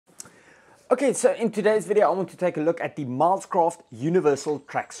Okay, so in today's video I want to take a look at the Milescraft Universal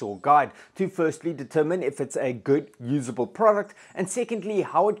Track Saw Guide to firstly determine if it's a good usable product, and secondly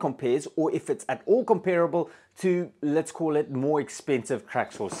how it compares, or if it's at all comparable to, let's call it, more expensive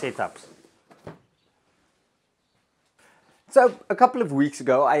track saw setups. So a couple of weeks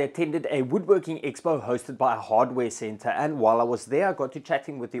ago I attended a woodworking expo hosted by a hardware center, and while I was there I got to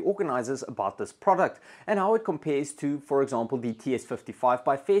chatting with the organizers about this product and how it compares to, for example, the TS55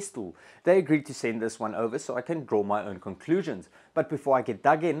 by Kress Tools. They agreed to send this one over so I can draw my own conclusions. But before I get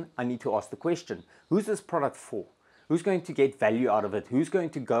dug in, I need to ask the question, who's this product for? Who's going to get value out of it? Who's going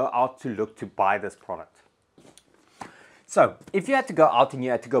to go out to look to buy this product? So if you had to go out and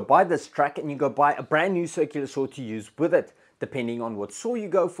you had to go buy this track and you go buy a brand new circular saw to use with it, depending on what saw you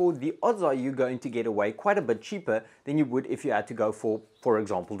go for, the odds are you're going to get away quite a bit cheaper than you would if you had to go for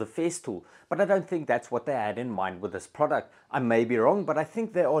example, the Kress Tools. But I don't think that's what they had in mind with this product. I may be wrong, but I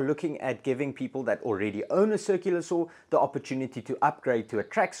think they are looking at giving people that already own a circular saw the opportunity to upgrade to a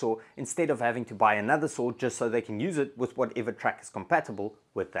track saw instead of having to buy another saw just so they can use it with whatever track is compatible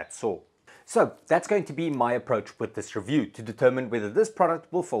with that saw. So that's going to be my approach with this review to determine whether this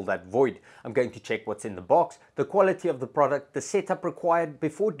product will fill that void. I'm going to check what's in the box, the quality of the product, the setup required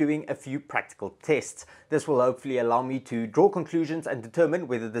before doing a few practical tests. This will hopefully allow me to draw conclusions and determine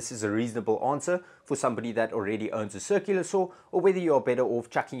whether this is a reasonable answer for somebody that already owns a circular saw, or whether you are better off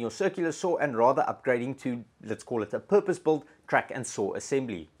chucking your circular saw and rather upgrading to, let's call it, a purpose-built track and saw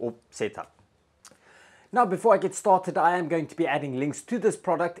assembly or setup. Now before I get started, I am going to be adding links to this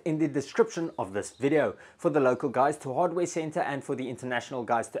product in the description of this video. For the local guys to Hardware Center and for the international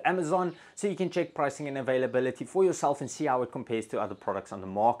guys to Amazon, so you can check pricing and availability for yourself and see how it compares to other products on the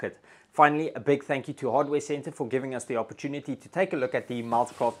market. Finally, a big thank you to Hardware Center for giving us the opportunity to take a look at the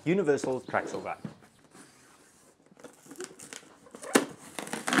Milescraft Universal Track Saw Guide.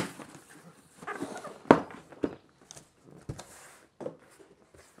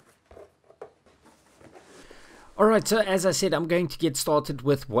 Alright, so as I said, I'm going to get started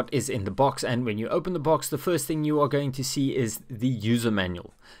with what is in the box, and when you open the box, the first thing you are going to see is the user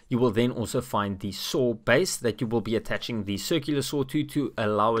manual. You will then also find the saw base that you will be attaching the circular saw to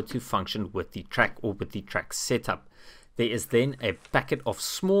allow it to function with the track or with the track setup. There is then a packet of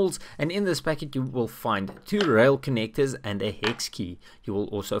smalls, and in this packet you will find 2 rail connectors and a hex key. You will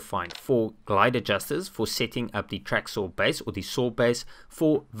also find 4 glide adjusters for setting up the track saw base or the saw base,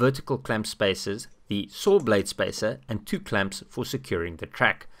 4 vertical clamp spacers, the saw blade spacer, and 2 clamps for securing the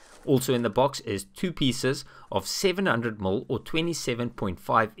track. Also in the box is 2 pieces of 700mm or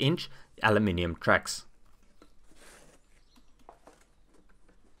 27.5 inch aluminium tracks.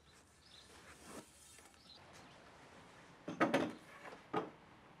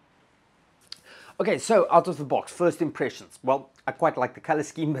 Okay, so out of the box, first impressions. Well, I quite like the color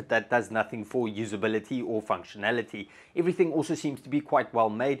scheme, but that does nothing for usability or functionality. Everything also seems to be quite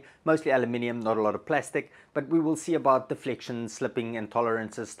well made, mostly aluminium, not a lot of plastic, but we will see about deflection, slipping and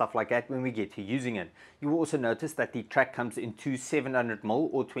tolerances, stuff like that when we get to using it. You will also notice that the track comes in 2 700mm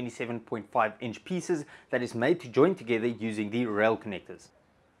or 27.5 inch pieces that is made to join together using the rail connectors.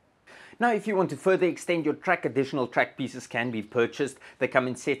 Now if you want to further extend your track, additional track pieces can be purchased. They come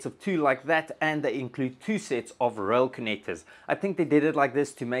in sets of 2 like that, and they include 2 sets of rail connectors. I think they did it like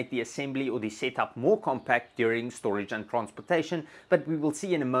this to make the assembly or the setup more compact during storage and transportation, but we will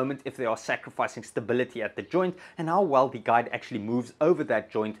see in a moment if they are sacrificing stability at the joint and how well the guide actually moves over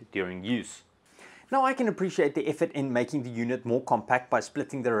that joint during use. Now I can appreciate the effort in making the unit more compact by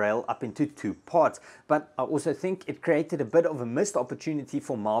splitting the rail up into 2 parts, but I also think it created a bit of a missed opportunity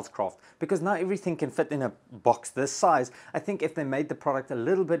for Milescraft, because now everything can fit in a box this size. I think if they made the product a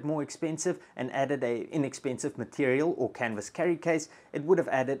little bit more expensive and added an inexpensive material or canvas carry case, it would have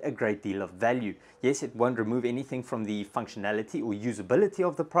added a great deal of value. Yes, it won't remove anything from the functionality or usability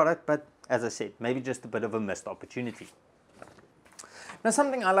of the product, but as I said, maybe just a bit of a missed opportunity. Now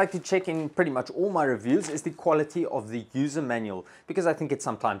something I like to check in pretty much all my reviews is the quality of the user manual, because I think it's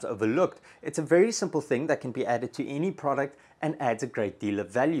sometimes overlooked. It's a very simple thing that can be added to any product and adds a great deal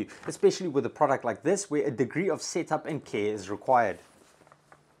of value, especially with a product like this where a degree of setup and care is required.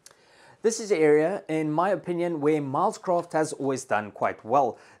 This is an area, in my opinion, where Milescraft has always done quite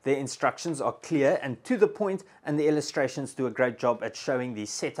well. Their instructions are clear and to the point, and the illustrations do a great job at showing the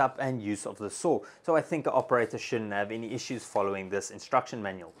setup and use of the saw. So I think the operator shouldn't have any issues following this instruction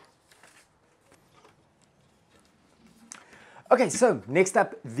manual. Okay, so next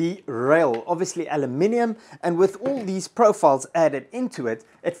up, the rail. Obviously aluminium, and with all these profiles added into it,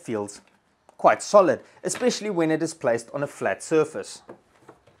 it feels quite solid, especially when it is placed on a flat surface.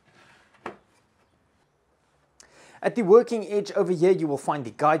 At the working edge over here, you will find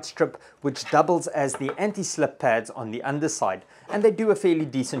the guide strip, which doubles as the anti-slip pads on the underside, and they do a fairly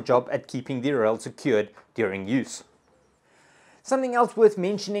decent job at keeping the rail secured during use. Something else worth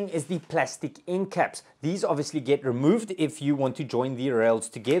mentioning is the plastic end caps. These obviously get removed if you want to join the rails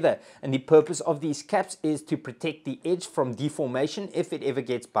together, and the purpose of these caps is to protect the edge from deformation if it ever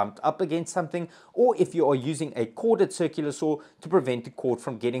gets bumped up against something, or if you are using a corded circular saw to prevent the cord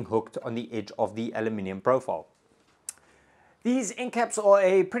from getting hooked on the edge of the aluminium profile. These end caps are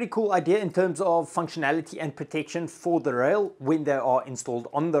a pretty cool idea in terms of functionality and protection for the rail when they are installed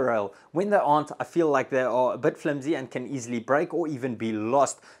on the rail. When they aren't, I feel like they are a bit flimsy and can easily break or even be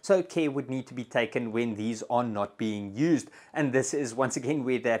lost. So care would need to be taken when these are not being used. And this is once again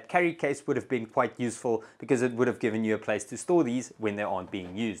where that carry case would have been quite useful, because it would have given you a place to store these when they aren't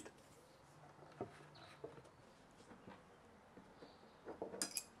being used.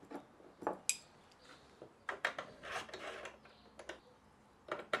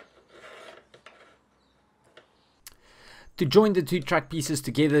 To join the two track pieces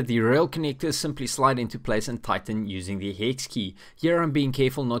together, the rail connectors simply slide into place and tighten using the hex key. Here I'm being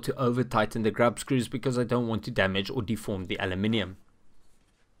careful not to over tighten the grub screws because I don't want to damage or deform the aluminium.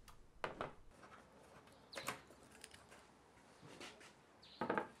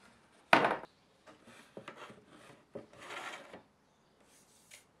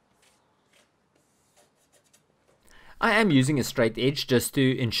 I am using a straight edge just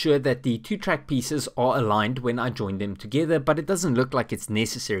to ensure that the two track pieces are aligned when I join them together, but it doesn't look like it's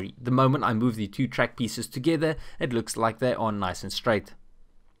necessary. The moment I move the two track pieces together, it looks like they are nice and straight.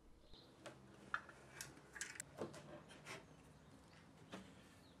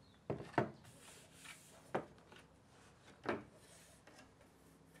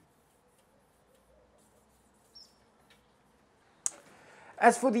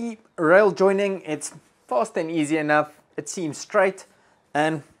 As for the rail joining, it's fast and easy enough. It seems straight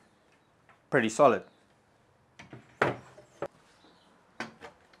and pretty solid.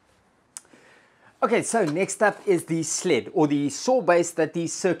 Okay, so next up is the sled, or the saw base that the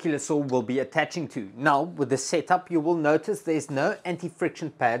circular saw will be attaching to. Now, with the setup, you will notice there's no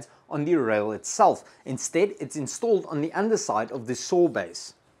anti-friction pads on the rail itself. Instead, it's installed on the underside of the saw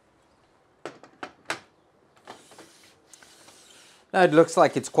base. Now it looks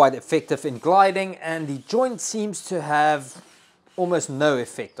like it's quite effective in gliding, and the joint seems to have almost no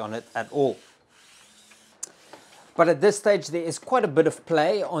effect on it at all. But at this stage there is quite a bit of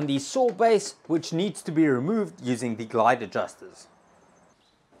play on the saw base, which needs to be removed using the glide adjusters.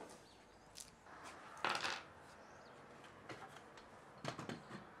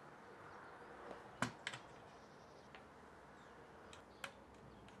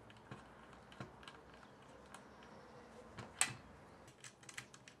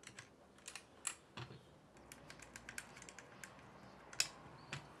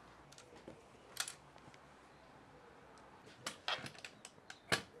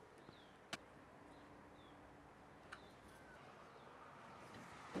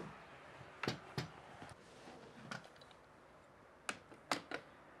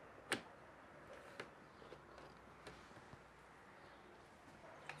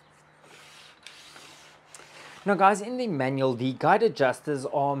 Now guys, in the manual, the guide adjusters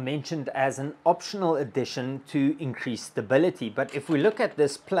are mentioned as an optional addition to increase stability. But if we look at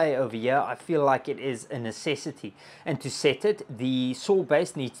this play over here, I feel like it is a necessity. And to set it, the saw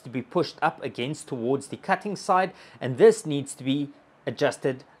base needs to be pushed up against towards the cutting side, and this needs to be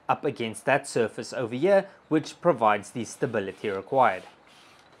adjusted up against that surface over here, which provides the stability required.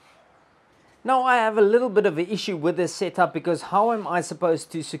 Now I have a little bit of an issue with this setup, because how am I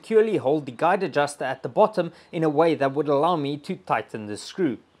supposed to securely hold the guide adjuster at the bottom in a way that would allow me to tighten the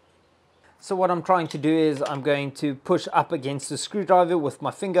screw? So what I'm trying to do is I'm going to push up against the screwdriver with my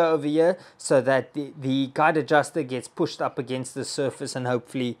finger over here so that the guide adjuster gets pushed up against the surface, and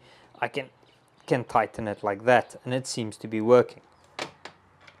hopefully I can tighten it like that, and it seems to be working.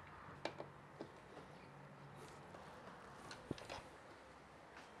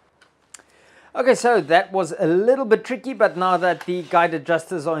 Okay, so that was a little bit tricky, but now that the guide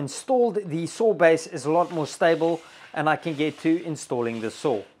adjusters are installed, the saw base is a lot more stable and I can get to installing the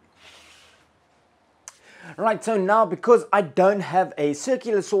saw. Right, so now because I don't have a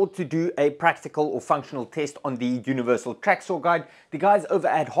circular saw to do a practical or functional test on the Universal Track Saw Guide, the guys over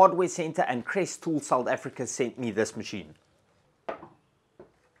at Hardware Center and Kress Tools South Africa sent me this machine.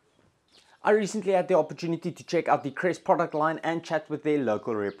 I recently had the opportunity to check out the Kress product line and chat with their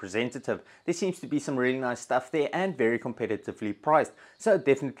local representative. There seems to be some really nice stuff there and very competitively priced, so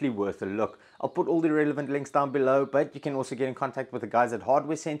definitely worth a look. I'll put all the relevant links down below, but you can also get in contact with the guys at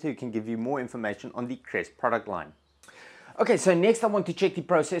Hardware Center who can give you more information on the Kress product line. Okay, so next I want to check the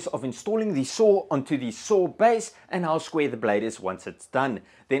process of installing the saw onto the saw base and how square the blade is once it's done.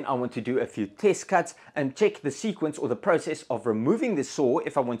 Then I want to do a few test cuts and check the sequence or the process of removing the saw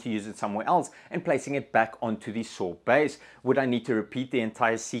if I want to use it somewhere else and placing it back onto the saw base. Would I need to repeat the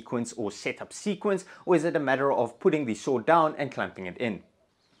entire sequence or setup sequence, or is it a matter of putting the saw down and clamping it in?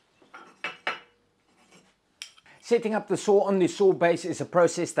 Setting up the saw on the saw base is a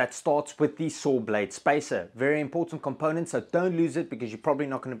process that starts with the saw blade spacer. Very important component, so don't lose it because you're probably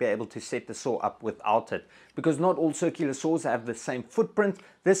not going to be able to set the saw up without it. Because not all circular saws have the same footprint,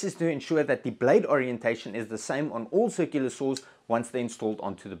 this is to ensure that the blade orientation is the same on all circular saws once they're installed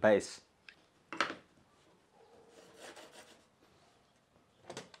onto the base.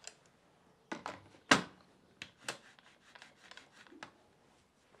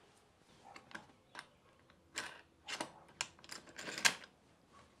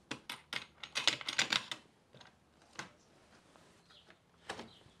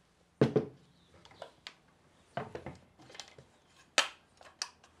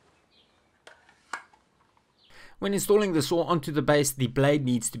 When installing the saw onto the base, the blade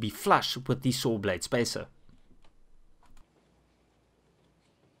needs to be flush with the saw blade spacer.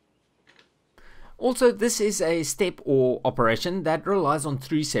 Also, this is a step or operation that relies on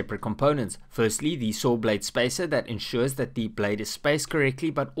three separate components. Firstly, the saw blade spacer that ensures that the blade is spaced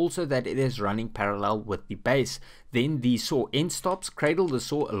correctly, but also that it is running parallel with the base. Then the saw end stops cradle the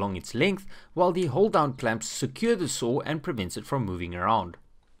saw along its length, while the hold down clamps secure the saw and prevents it from moving around.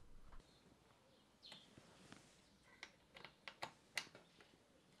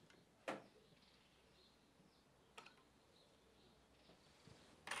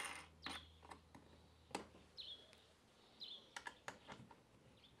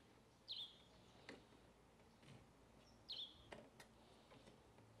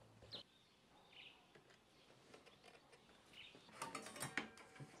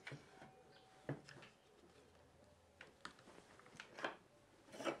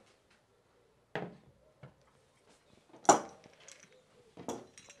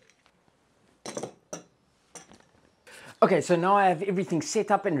 Okay, so now I have everything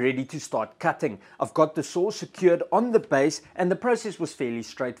set up and ready to start cutting. I've got the saw secured on the base and the process was fairly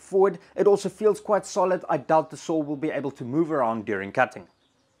straightforward. It also feels quite solid. I doubt the saw will be able to move around during cutting.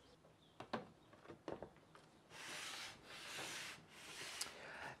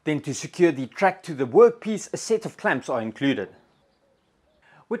 Then to secure the track to the workpiece, a set of clamps are included,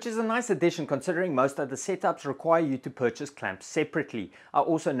 which is a nice addition considering most other setups require you to purchase clamps separately. I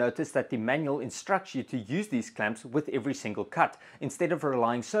also noticed that the manual instructs you to use these clamps with every single cut, instead of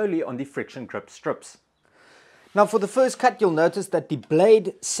relying solely on the friction grip strips. Now for the first cut, you'll notice that the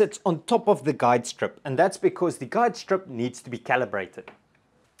blade sits on top of the guide strip, and that's because the guide strip needs to be calibrated.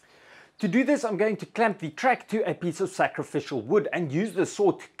 To do this, I'm going to clamp the track to a piece of sacrificial wood and use the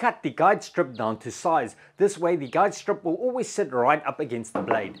saw to cut the guide strip down to size. This way the guide strip will always sit right up against the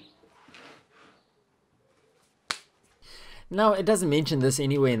blade. Now it doesn't mention this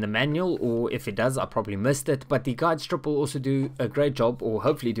anywhere in the manual, or if it does I probably missed it, but the guide strip will also do a great job, or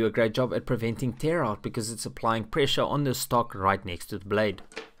hopefully do a great job, at preventing tear out because it's applying pressure on the stock right next to the blade.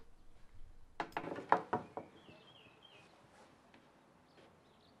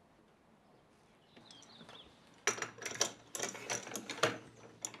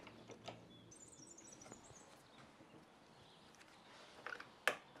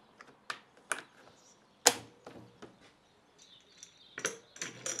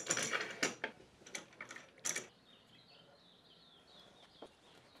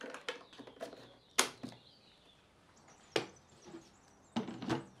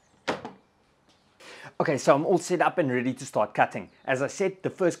 Okay, so I'm all set up and ready to start cutting. As I said, the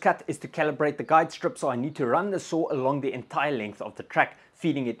first cut is to calibrate the guide strip, so I need to run the saw along the entire length of the track,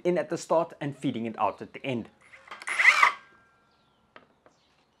 feeding it in at the start and feeding it out at the end.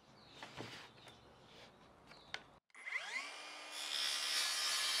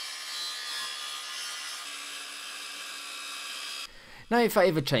 Now if I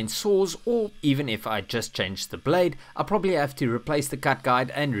ever change saws, or even if I just change the blade, I'll probably have to replace the cut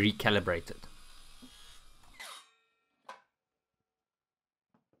guide and recalibrate it.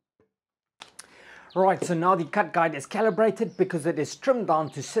 Right, so now the cut guide is calibrated because it is trimmed down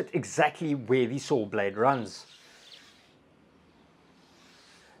to sit exactly where the saw blade runs.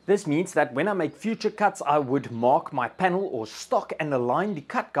 This means that when I make future cuts, I would mark my panel or stock and align the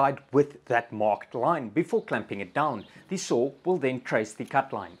cut guide with that marked line before clamping it down. The saw will then trace the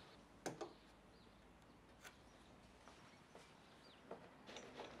cut line.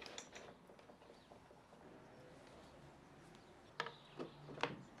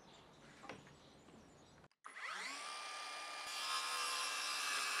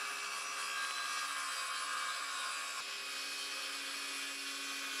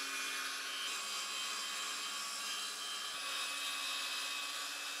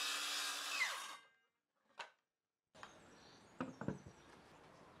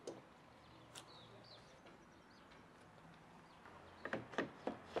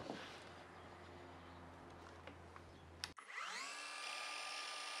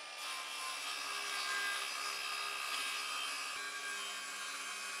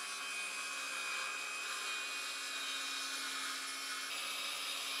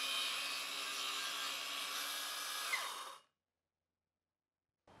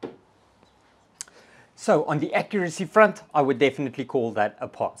 So on the accuracy front, I would definitely call that a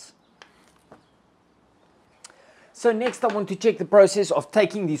pass. So next I want to check the process of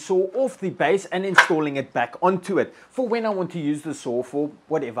taking the saw off the base and installing it back onto it for when I want to use the saw for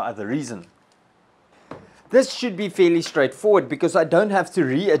whatever other reason. This should be fairly straightforward because I don't have to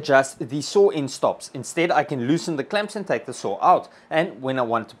readjust the saw end stops. Instead, I can loosen the clamps and take the saw out. And when I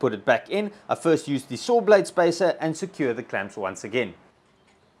want to put it back in, I first use the saw blade spacer and secure the clamps once again.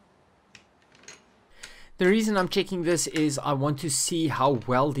 The reason I'm checking this is I want to see how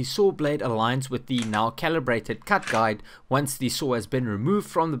well the saw blade aligns with the now calibrated cut guide once the saw has been removed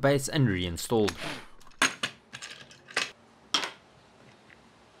from the base and reinstalled.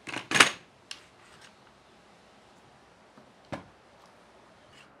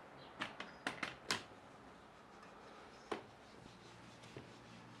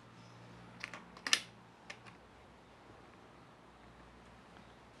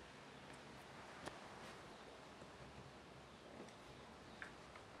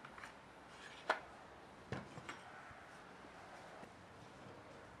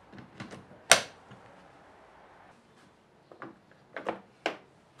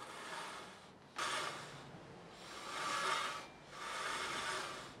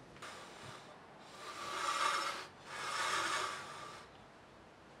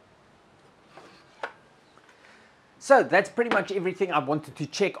 So that's pretty much everything I wanted to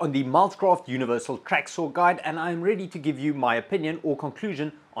check on the Milescraft Universal Track Saw Guide, and I'm ready to give you my opinion or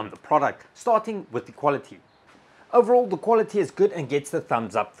conclusion on the product, starting with the quality. Overall, the quality is good and gets the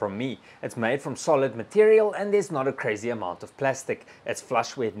thumbs up from me. It's made from solid material and there's not a crazy amount of plastic. It's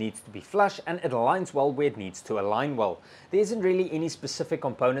flush where it needs to be flush and it aligns well where it needs to align well. There isn't really any specific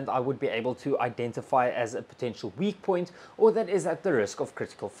component I would be able to identify as a potential weak point or that is at the risk of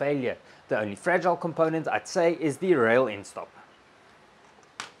critical failure. The only fragile component I'd say is the rail end stop.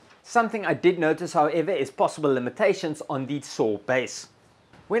 Something I did notice, however, is possible limitations on the saw base.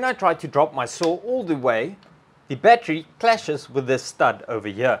 When I try to drop my saw all the way, the battery clashes with this stud over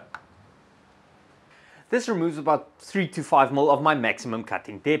here. This removes about 3 to 5 mil of my maximum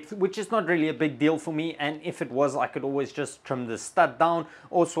cutting depth, which is not really a big deal for me, and if it was, I could always just trim the stud down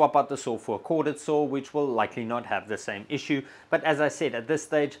or swap out the saw for a corded saw, which will likely not have the same issue. But as I said, at this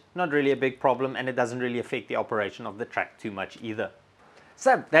stage, not really a big problem, and it doesn't really affect the operation of the track too much either.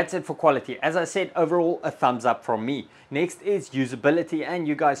 So that's it for quality. As I said, overall a thumbs up from me. Next is usability, and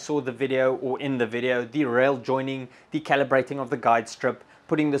you guys saw the video, or in the video, the rail joining, the calibrating of the guide strip,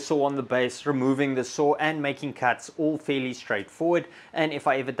 putting the saw on the base, removing the saw and making cuts, all fairly straightforward. And if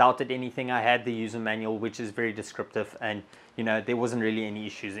I ever doubted anything, I had the user manual, which is very descriptive, and you know, there wasn't really any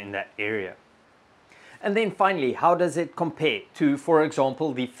issues in that area. And then finally, how does it compare to, for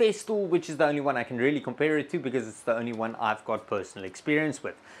example, the Festool, which is the only one I can really compare it to because it's the only one I've got personal experience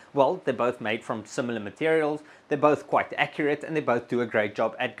with? Well, they're both made from similar materials, they're both quite accurate, and they both do a great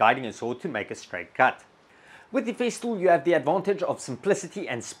job at guiding a saw to make a straight cut. With the Festool, you have the advantage of simplicity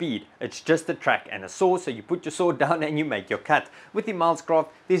and speed. It's just a track and a saw, so you put your saw down and you make your cut. With the Milescraft,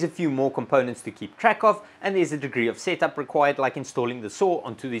 there's a few more components to keep track of, and there's a degree of setup required, like installing the saw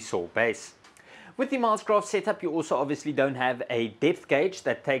onto the saw base. With the Milescraft setup, you also obviously don't have a depth gauge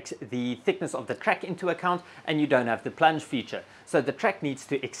that takes the thickness of the track into account, and you don't have the plunge feature. So the track needs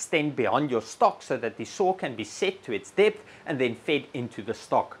to extend beyond your stock so that the saw can be set to its depth and then fed into the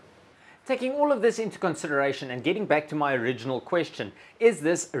stock. Taking all of this into consideration and getting back to my original question, is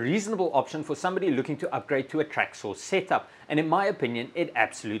this a reasonable option for somebody looking to upgrade to a track saw setup? And in my opinion, it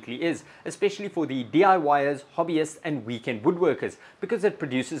absolutely is, especially for the DIYers, hobbyists and weekend woodworkers, because it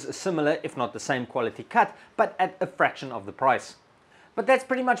produces a similar, if not the same quality cut, but at a fraction of the price. But that's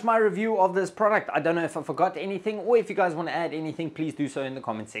pretty much my review of this product. I don't know if I forgot anything, or if you guys want to add anything, please do so in the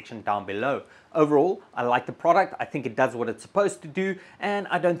comment section down below. Overall, I like the product. I think it does what it's supposed to do, and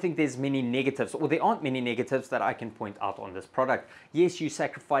I don't think there's many negatives, or there aren't many negatives that I can point out on this product. Yes, you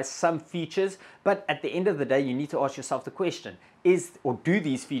sacrifice some features, but at the end of the day, you need to ask yourself the question, do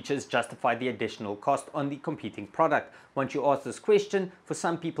these features justify the additional cost on the competing product? Once you ask this question, for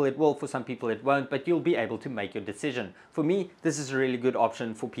some people it will, for some people it won't, but you'll be able to make your decision. For me, this is a really good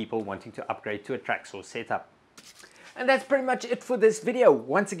option for people wanting to upgrade to a track saw setup. And that's pretty much it for this video.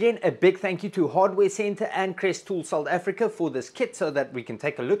 Once again, a big thank you to Hardware Center and Kress Tools South Africa for this kit so that we can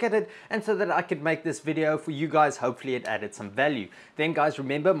take a look at it and so that I could make this video for you guys. Hopefully it added some value. Then guys,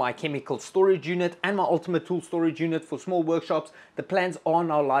 remember my chemical storage unit and my ultimate tool storage unit for small workshops. The plans are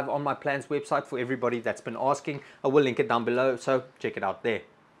now live on my plans website for everybody that's been asking. I will link it down below, so check it out there.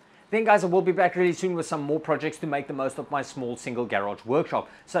 Then guys, I will be back really soon with some more projects to make the most of my small single garage workshop.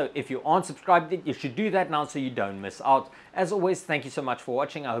 So if you aren't subscribed yet, you should do that now so you don't miss out. As always, thank you so much for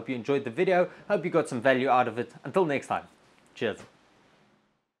watching. I hope you enjoyed the video. Hope you got some value out of it. Until next time, cheers.